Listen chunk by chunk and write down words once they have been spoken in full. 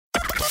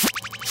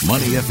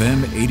Money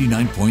FM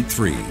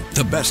 89.3,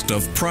 the best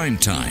of prime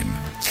time.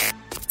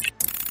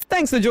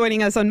 Thanks for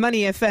joining us on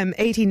Money FM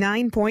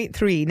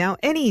 89.3. Now,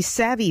 any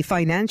savvy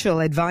financial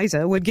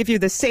advisor would give you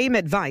the same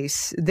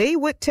advice. They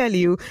would tell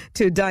you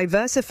to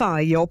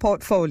diversify your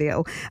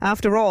portfolio.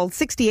 After all,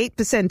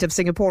 68% of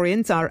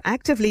Singaporeans are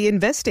actively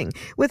investing,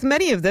 with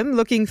many of them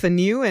looking for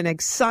new and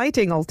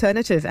exciting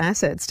alternative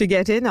assets to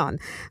get in on.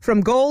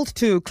 From gold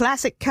to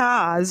classic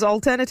cars,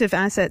 alternative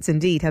assets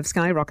indeed have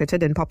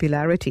skyrocketed in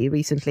popularity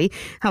recently.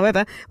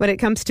 However, when it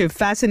comes to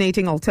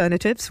fascinating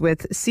alternatives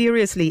with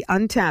seriously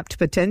untapped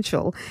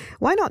potential,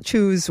 why not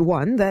choose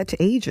one that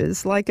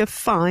ages like a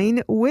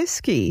fine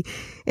whiskey?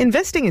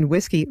 Investing in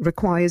whiskey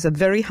requires a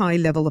very high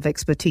level of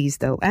expertise,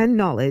 though, and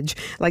knowledge,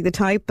 like the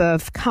type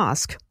of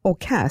cask or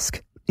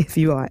cask, if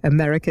you are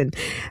American,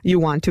 you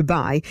want to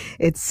buy,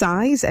 its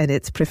size and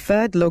its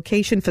preferred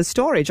location for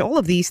storage. All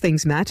of these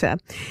things matter.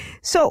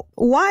 So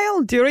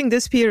while during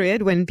this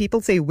period when people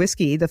say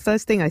whiskey, the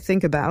first thing I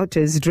think about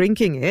is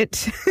drinking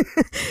it,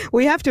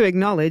 we have to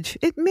acknowledge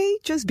it may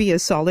just be a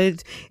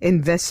solid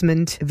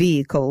investment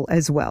vehicle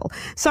as well.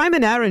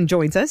 Simon Aaron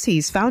joins us.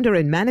 He's founder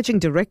and managing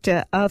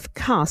director of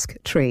Cask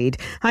Trade.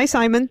 Hi,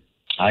 Simon.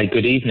 Hi,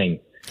 good evening.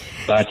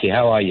 Bharti,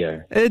 how are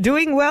you?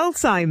 Doing well,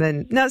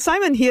 Simon. Now,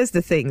 Simon, here's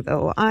the thing,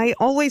 though. I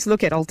always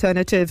look at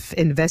alternative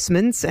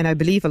investments, and I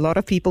believe a lot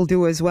of people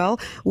do as well,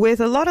 with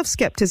a lot of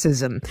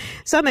skepticism.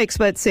 Some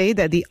experts say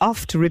that the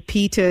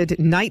oft-repeated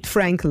Knight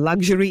Frank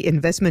Luxury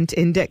Investment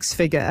Index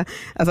figure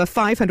of a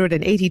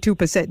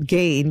 582%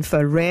 gain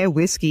for rare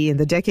whiskey in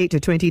the decade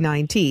to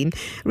 2019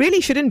 really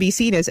shouldn't be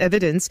seen as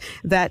evidence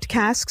that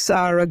casks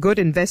are a good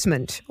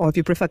investment, or if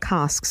you prefer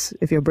casks,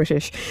 if you're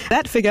British.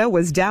 That figure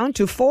was down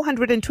to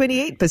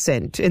 428%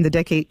 in the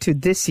decade to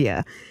this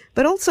year.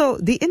 But also,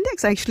 the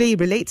index actually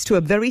relates to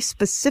a very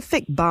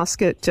specific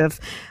basket of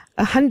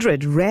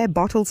 100 rare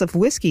bottles of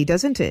whiskey,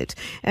 doesn't it?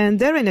 And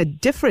they're in a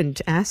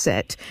different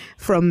asset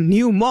from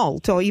new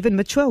malt or even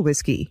mature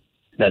whiskey.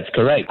 That's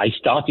correct. I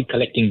started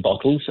collecting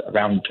bottles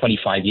around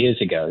 25 years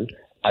ago.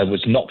 I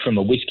was not from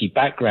a whiskey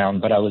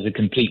background, but I was a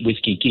complete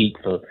whiskey geek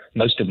for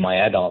most of my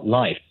adult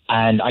life.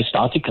 And I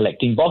started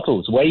collecting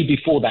bottles way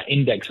before that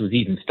index was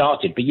even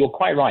started. But you're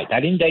quite right.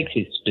 That index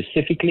is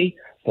specifically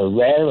for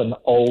rare and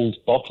old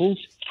bottles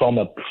from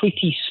a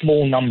pretty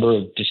small number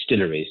of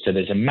distilleries. So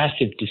there's a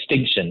massive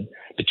distinction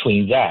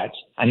between that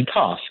and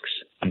casks.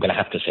 I'm going to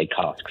have to say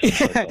casks.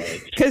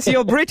 Because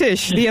you're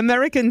British. The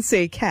Americans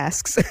say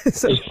casks.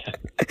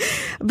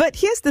 But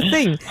here's the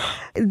thing.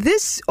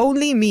 This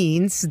only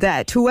means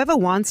that whoever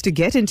wants to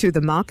get into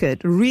the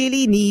market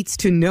really needs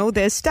to know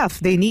their stuff.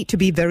 They need to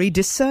be very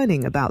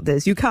discerning about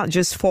this. You can't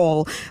just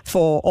fall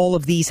for all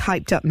of these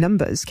hyped up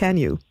numbers, can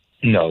you?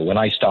 No, when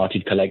I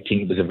started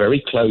collecting, it was a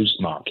very closed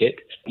market.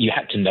 You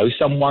had to know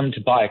someone to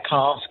buy a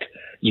cask.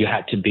 You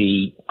had to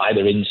be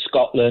either in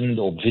Scotland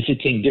or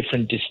visiting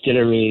different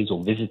distilleries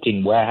or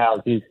visiting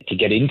warehouses to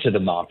get into the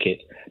market.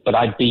 But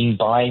I've been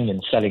buying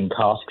and selling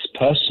casks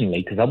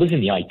personally because I was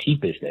in the IT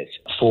business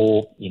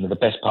for, the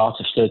best part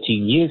of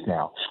 13 years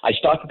now. I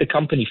started the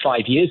company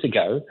 5 years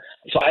ago.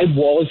 So I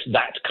was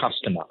that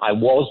customer. I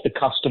was the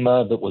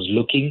customer that was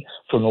looking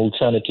for an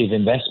alternative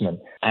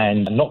investment.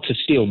 And not to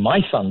steal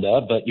my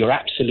thunder, but you're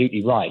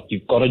absolutely right.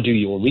 You've got to do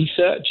your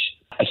research,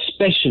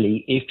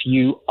 especially if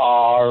you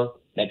are,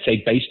 let's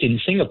say, based in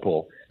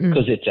Singapore,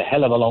 because it's a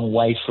hell of a long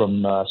way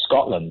from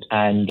Scotland.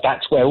 And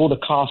that's where all the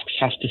casks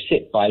have to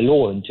sit by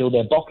law until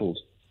they're bottled.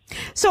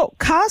 So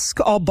cask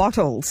or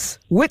bottles,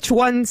 which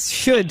ones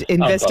should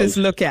investors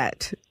look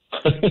at?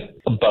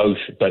 Both,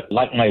 but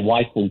like my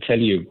wife will tell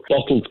you,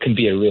 bottles can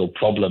be a real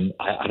problem.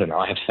 I don't know,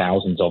 I have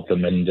thousands of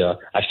them and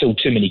I fill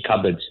too many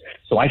cupboards.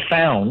 So I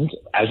found,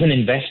 as an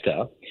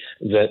investor,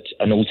 that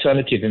an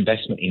alternative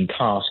investment in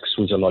casks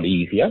was a lot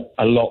easier,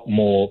 a lot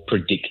more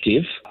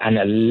predictive, and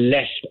a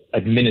less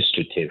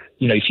administrative.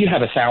 If you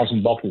have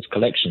 1,000 bottles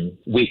collection,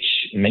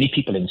 which many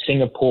people in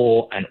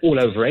Singapore and all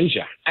over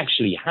Asia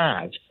actually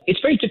have, it's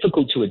very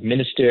difficult to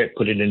administer it,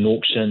 put it in an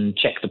auction,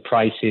 check the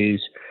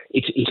prices.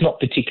 It's not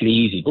particularly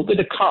easy. But with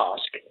a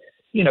cask,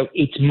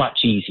 it's much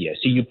easier.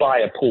 So you buy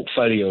a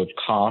portfolio of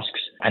casks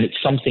and it's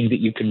something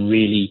that you can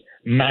really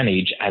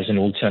manage as an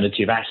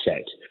alternative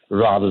asset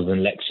rather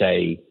than, let's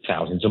say,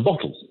 thousands of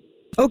bottles.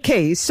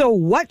 Okay, so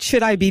what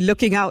should I be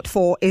looking out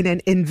for in an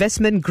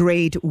investment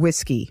grade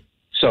whiskey?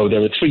 So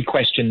there are 3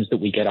 questions that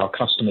we get our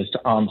customers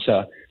to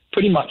answer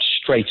pretty much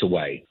straight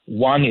away.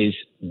 One is,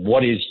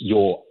 what is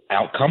your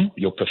outcome,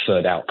 your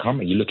preferred outcome?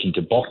 Are you looking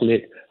to bottle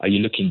it? Are you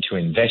looking to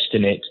invest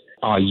in it?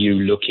 Are you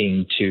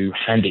looking to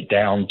hand it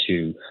down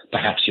to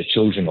perhaps your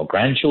children or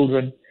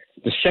grandchildren?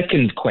 The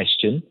second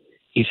question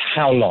is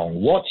how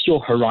long? What's your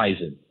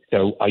horizon?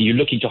 So are you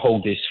looking to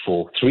hold this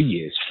for 3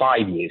 years,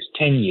 5 years,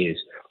 10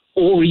 years,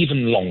 or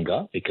even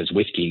longer? Because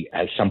whiskey,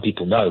 as some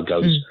people know,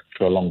 goes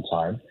for a long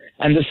time.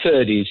 And the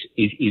third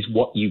is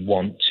what you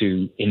want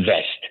to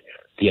invest,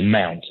 the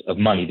amount of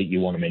money that you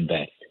want to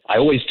invest. I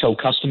always tell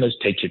customers,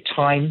 take your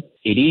time.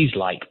 It is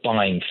like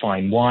buying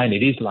fine wine.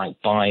 It is like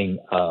buying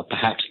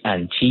perhaps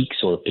antiques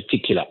or a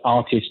particular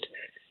artist.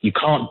 You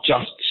can't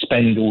just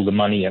spend all the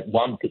money at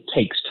once. It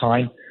takes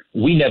time.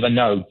 We never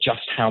know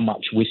just how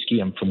much whiskey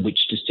and from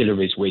which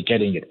distilleries we're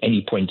getting at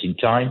any point in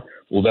time,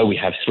 although we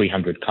have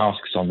 300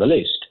 casks on the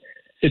list.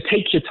 So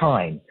take your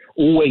time.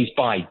 Always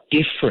buy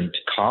different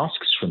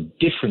casks from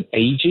different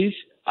ages,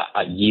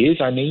 years,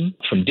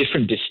 from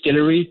different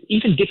distilleries,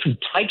 even different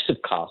types of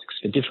casks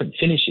for different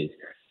finishes.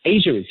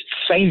 Asia is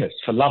famous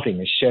for loving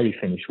a sherry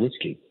finished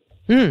whiskey.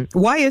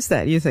 Why is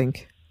that, you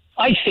think?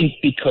 I think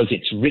because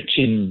it's rich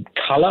in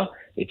color.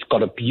 It's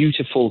got a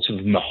beautiful sort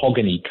of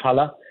mahogany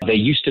color. They're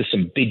used to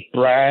some big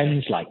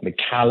brands like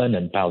Macallan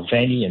and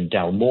Balvenie and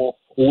Dalmore.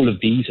 All of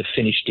these are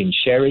finished in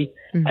sherry.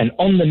 And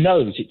on the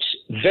nose, it's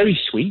very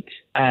sweet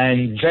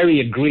and very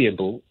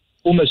agreeable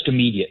almost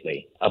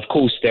immediately. Of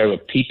course, there are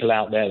people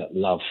out there that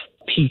love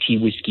peaty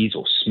whiskies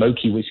or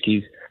smoky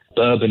whiskies,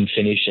 bourbon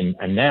finish,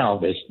 and now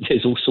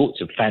there's all sorts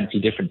of fancy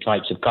different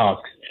types of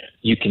casks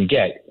you can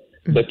get.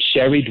 But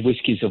sherried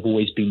whiskies have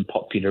always been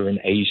popular in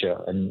Asia.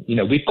 And,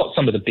 we've got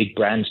some of the big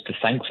brands to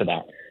thank for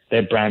that.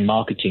 Their brand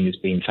marketing has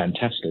been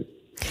fantastic.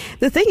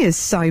 The thing is,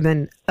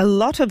 Simon, a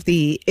lot of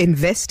the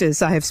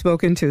investors I have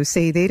spoken to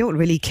say they don't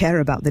really care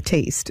about the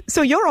taste.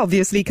 So you're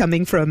obviously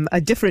coming from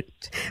a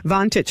different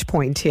vantage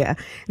point here.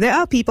 There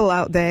are people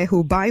out there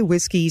who buy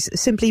whiskies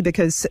simply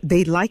because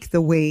they like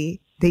the way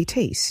they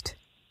taste.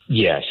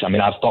 Yes.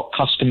 I've got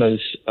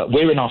customers.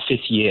 We're in our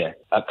 5th year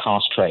at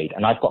Cask Trade,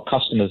 and I've got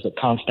customers that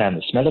can't stand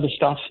the smell of the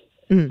stuff.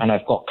 And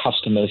I've got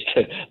customers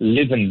that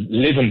live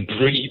and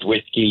breathe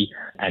whiskey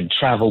and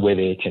travel with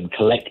it and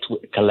collect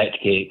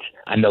it,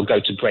 and they'll go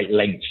to great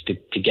lengths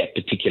to get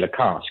particular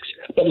casks.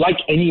 But like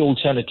any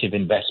alternative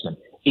investment,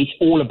 it's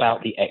all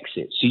about the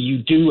exit. So you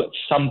do at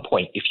some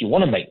point, if you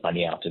want to make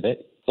money out of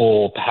it,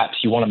 or perhaps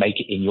you want to make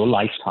it in your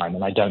lifetime,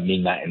 and I don't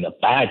mean that in a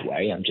bad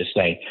way. I'm just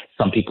saying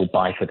some people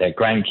buy for their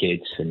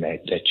grandkids and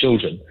their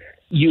children.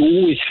 You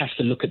always have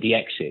to look at the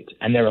exit,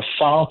 and there are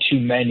far too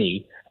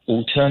many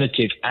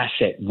alternative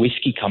asset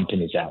whiskey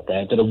companies out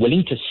there that are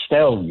willing to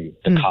sell you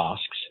the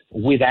casks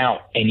without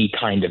any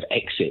kind of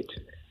exit.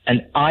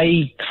 And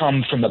I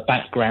come from a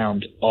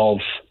background of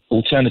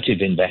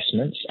alternative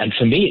investments. And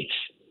for me, it's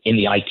in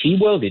the IT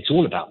world, it's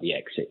all about the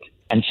exit.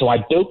 And so I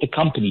built the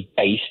company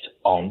based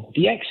on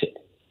the exit.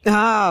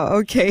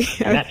 Okay.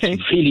 And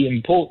that's really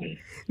important.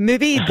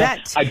 Maybe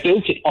that... I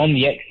built it on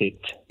the exit.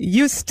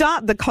 You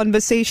start the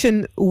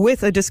conversation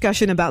with a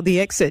discussion about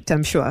the exit,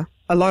 I'm sure,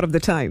 a lot of the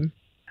time.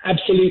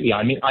 Absolutely.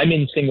 I'm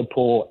in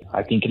Singapore,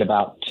 I think in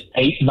about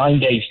 8-9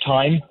 days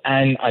time,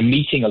 and I'm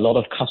meeting a lot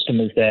of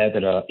customers there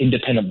that are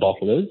independent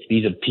bottlers.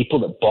 These are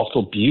people that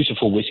bottle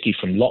beautiful whiskey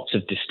from lots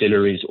of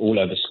distilleries all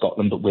over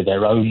Scotland, but with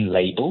their own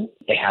label.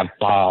 They have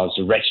bars,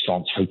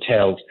 restaurants,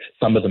 hotels,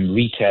 some of them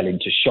retail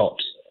into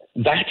shops.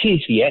 That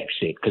is the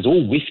exit, because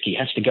all whiskey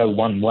has to go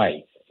one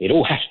way. It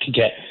all has to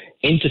get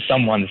into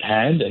someone's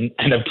hand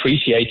and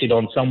appreciated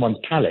on someone's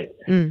palate.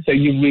 So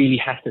you really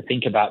have to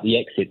think about the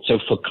exit. So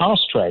for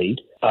Cask Trade,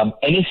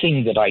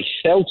 anything that I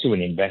sell to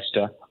an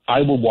investor,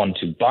 I will want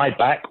to buy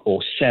back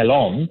or sell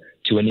on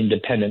to an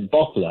independent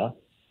bottler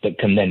that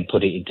can then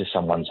put it into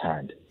someone's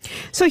hand.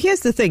 So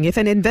here's the thing. If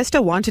an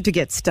investor wanted to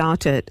get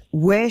started,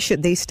 where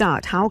should they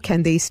start? How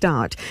can they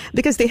start?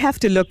 Because they have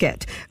to look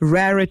at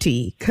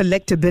rarity,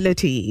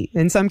 collectability,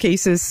 in some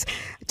cases,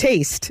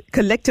 taste,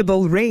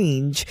 collectible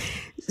range.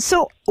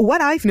 So what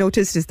I've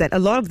noticed is that a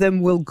lot of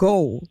them will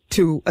go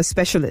to a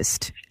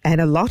specialist, and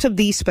a lot of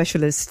these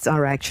specialists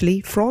are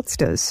actually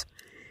fraudsters.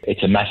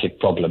 It's a massive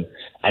problem,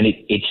 and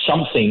it's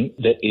something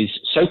that is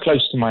so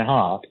close to my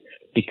heart,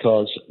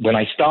 because when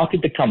I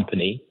started the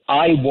company,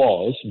 I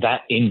was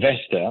that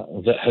investor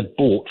that had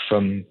bought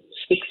from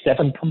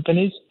 6-7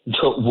 companies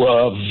that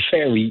were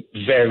very,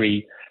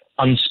 very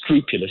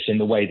unscrupulous in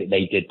the way that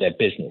they did their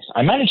business.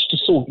 I managed to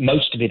sort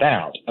most of it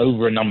out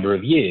over a number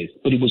of years,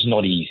 but it was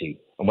not easy.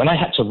 And when I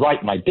had to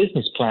write my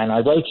business plan, I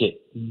wrote it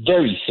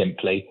very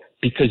simply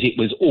because it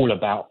was all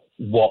about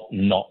what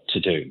not to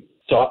do.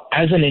 So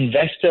as an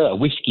investor, a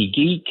whiskey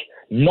geek,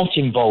 not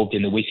involved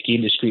in the whiskey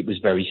industry, it was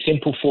very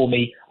simple for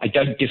me. I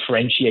don't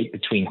differentiate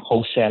between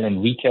wholesale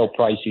and retail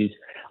prices.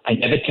 I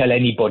never tell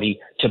anybody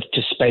to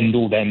spend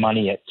all their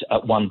money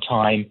at one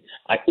time.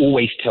 I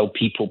always tell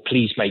people,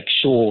 please make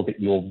sure that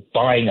you're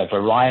buying a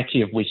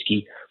variety of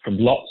whiskey from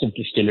lots of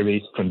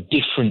distilleries from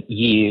different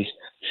years.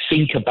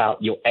 Think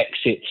about your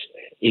exits.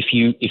 If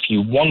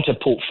you want a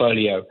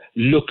portfolio,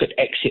 look at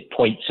exit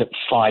points at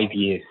 5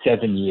 years,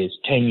 7 years,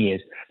 10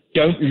 years.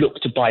 Don't look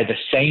to buy the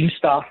same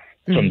stuff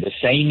from the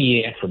same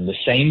year, from the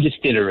same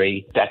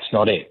distillery. That's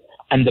not it.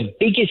 And the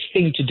biggest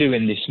thing to do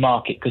in this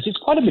market, because it's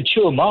quite a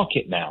mature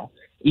market now,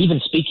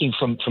 even speaking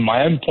from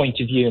my own point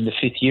of view in the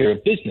 5th year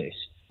of business,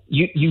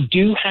 you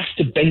do have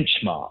to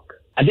benchmark.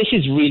 And this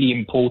is really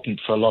important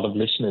for a lot of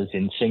listeners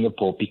in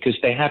Singapore, because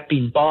they have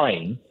been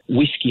buying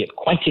whiskey at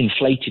quite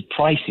inflated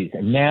prices,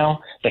 and now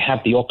they have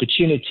the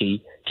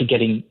opportunity to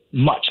getting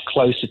much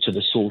closer to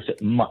the source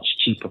at much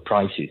cheaper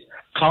prices.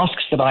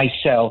 Casks that I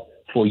sell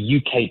for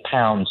UK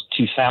pounds,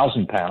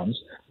 £2,000,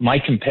 my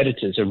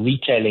competitors are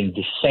retailing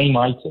the same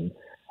item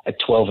at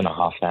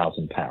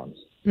 £12,500.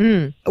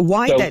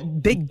 Why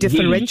that big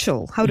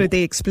differential? How do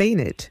they explain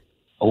it?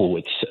 Oh,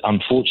 it's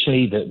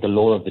unfortunately the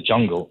law of the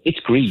jungle. It's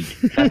greed.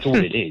 That's all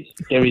it is.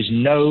 There is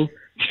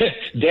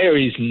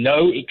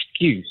no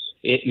excuse.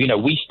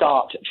 We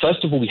start,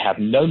 first of all, we have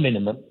no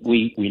minimum.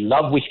 We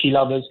love whiskey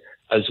lovers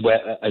as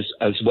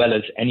well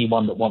as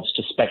anyone that wants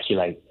to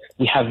speculate.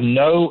 We have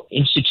no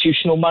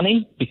institutional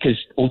money because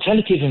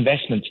alternative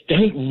investments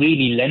don't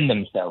really lend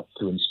themselves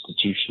to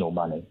institutional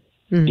money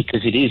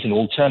because it is an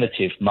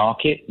alternative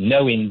market,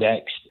 no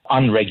index,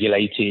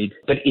 unregulated.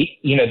 But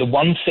the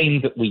one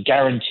thing that we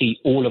guarantee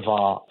all of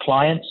our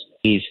clients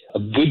is a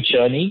good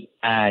journey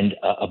and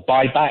a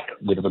buyback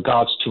with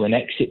regards to an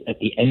exit at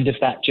the end of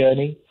that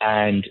journey.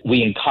 And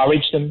we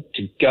encourage them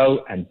to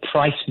go and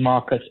price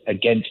market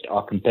against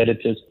our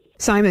competitors.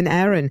 Simon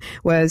Aaron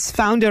was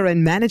founder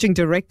and managing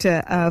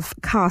director of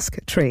Cask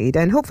Trade.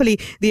 And hopefully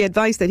the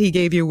advice that he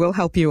gave you will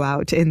help you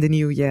out in the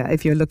new year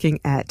if you're looking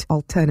at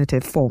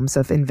alternative forms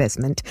of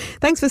investment.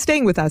 Thanks for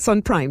staying with us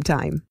on Prime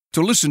Time.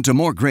 To listen to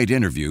more great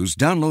interviews,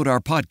 download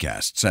our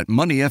podcasts at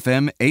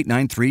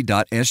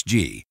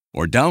moneyfm893.sg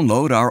or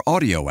download our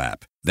audio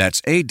app. That's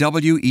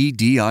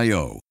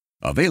AWEDIO.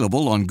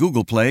 Available on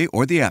Google Play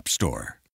or the App Store.